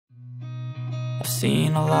I've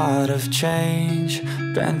seen a lot of change,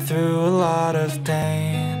 been through a lot of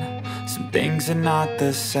pain. Some things are not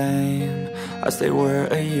the same as they were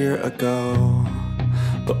a year ago,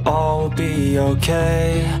 but all will be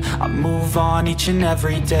okay. I move on each and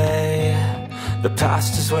every day. The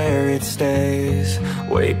past is where it stays,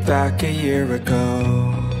 way back a year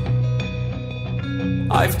ago.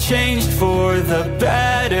 I've changed for the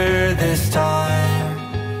better this time.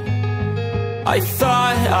 I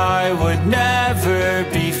thought I would never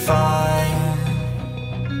be fine.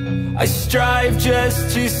 I strive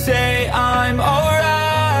just to say I'm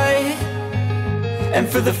alright, and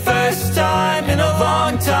for the first time in a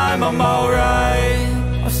long time I'm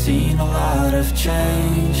alright. I've seen a lot of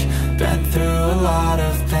change, been through a lot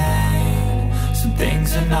of pain. Some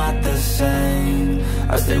things are not the same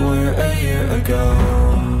as they were a year ago,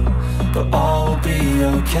 but all will be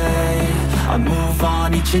okay. I move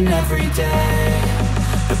on each and every day.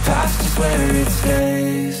 The past is where it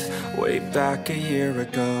stays, way back a year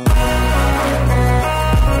ago.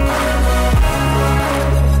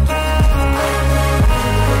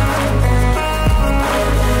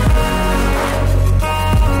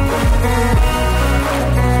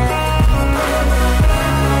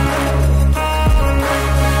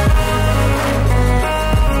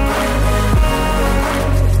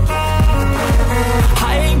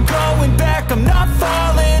 I'm not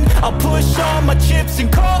falling, I'll push all my chips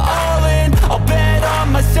and call all in. I'll bet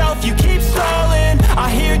on myself, you keep stalling. I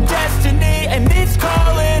hear destiny and it's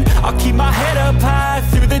calling. I'll keep my head up high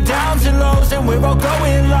through the downs and lows, and we're all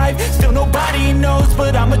going life. Still nobody knows,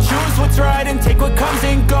 but I'ma choose what's right and take what comes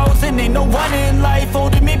and goes. And ain't no one in life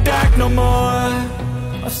holding me back no more.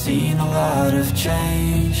 I've seen a lot of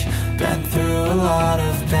change, been through a lot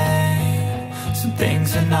of pain. Some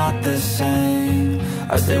things are not the same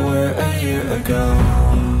as they were a year ago,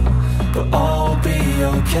 but all will be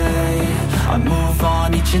okay. I move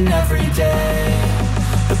on each and every day.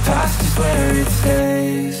 The past is where it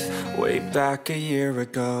stays, way back a year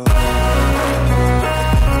ago.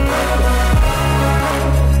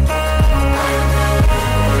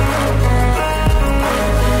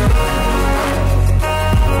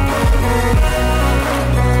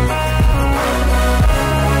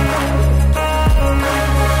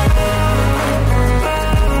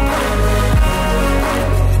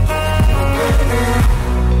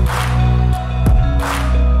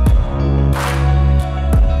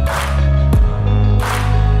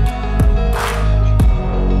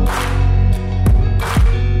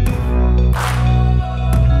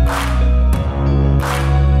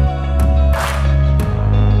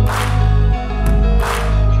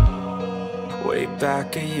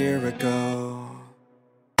 Back a year ago.